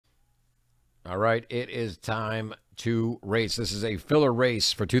All right, it is time to race. This is a filler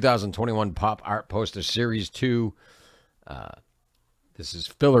race for 2021 Pop Art Poster Series 2. This is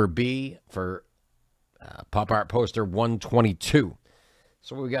filler B for Pop Art Poster 122.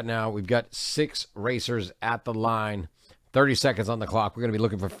 So what we got now, we've got 6 racers at the line, 30 seconds on the clock. We're going to be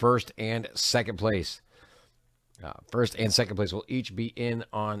looking for first and second place. First and second place will each be in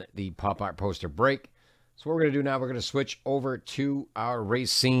on the Pop Art Poster break. So what we're going to do now, we're going to switch over to our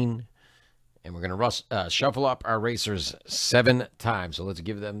race scene. And we're going to shuffle up our racers 7 times. So let's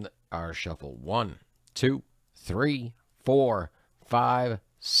give them our shuffle. 1, 2, 3, 4, 5,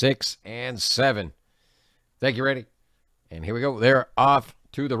 6, and 7. Thank you, ready? And here we go. They're off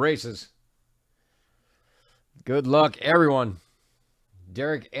to the races. Good luck, everyone.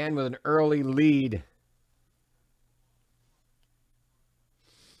 Derek N with an early lead.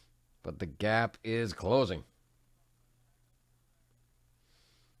 But the gap is closing.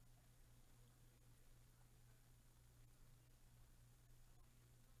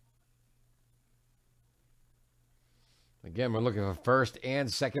 Again, we're looking for first and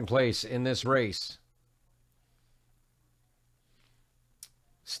second place in this race.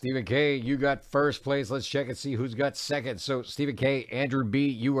 Stephen K., you got first place. Let's check and see who's got second. So, Stephen K., Andrew B.,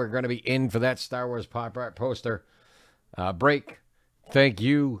 you are going to be in for that Star Wars Pop Art Poster break. Thank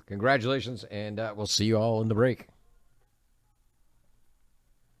you. Congratulations, and we'll see you all in the break.